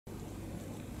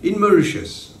In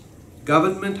Mauritius,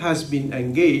 government has been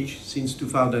engaged since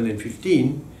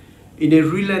 2015 in a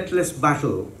relentless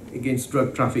battle against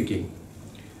drug trafficking,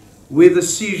 with the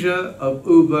seizure of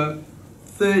over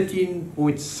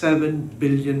 13.7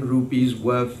 billion rupees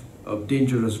worth of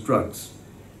dangerous drugs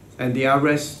and the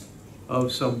arrest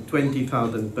of some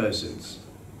 20,000 persons.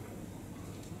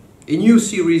 A new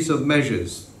series of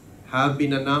measures have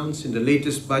been announced in the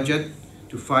latest budget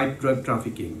to fight drug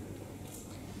trafficking.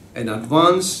 An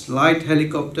advanced light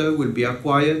helicopter will be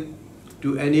acquired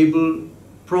to enable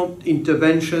prompt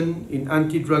intervention in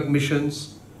anti-drug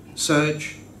missions,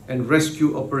 search and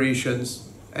rescue operations,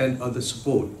 and other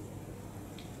support.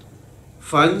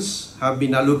 Funds have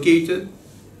been allocated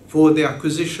for the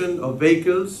acquisition of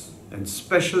vehicles and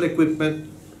special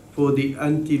equipment for the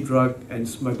anti-drug and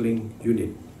smuggling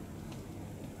unit.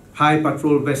 High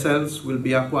patrol vessels will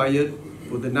be acquired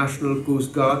for the National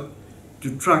Coast Guard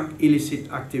to track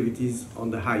illicit activities on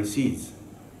the high seas.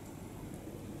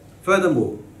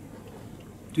 Furthermore,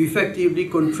 to effectively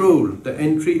control the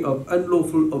entry of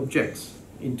unlawful objects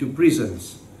into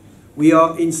prisons, we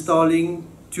are installing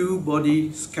 2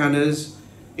 body scanners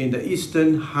in the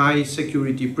Eastern High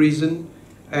Security Prison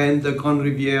and the Grand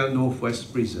Rivière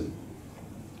Northwest Prison.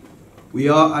 We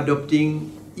are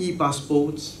adopting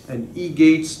e-passports and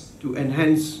e-gates to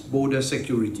enhance border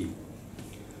security.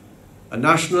 A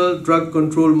national drug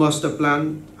control master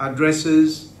plan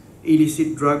addresses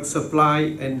illicit drug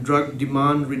supply and drug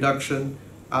demand reduction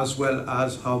as well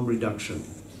as harm reduction.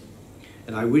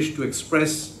 And I wish to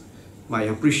express my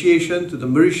appreciation to the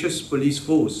Mauritius Police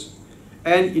Force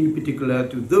and in particular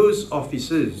to those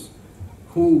officers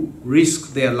who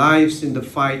risk their lives in the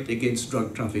fight against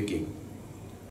drug trafficking.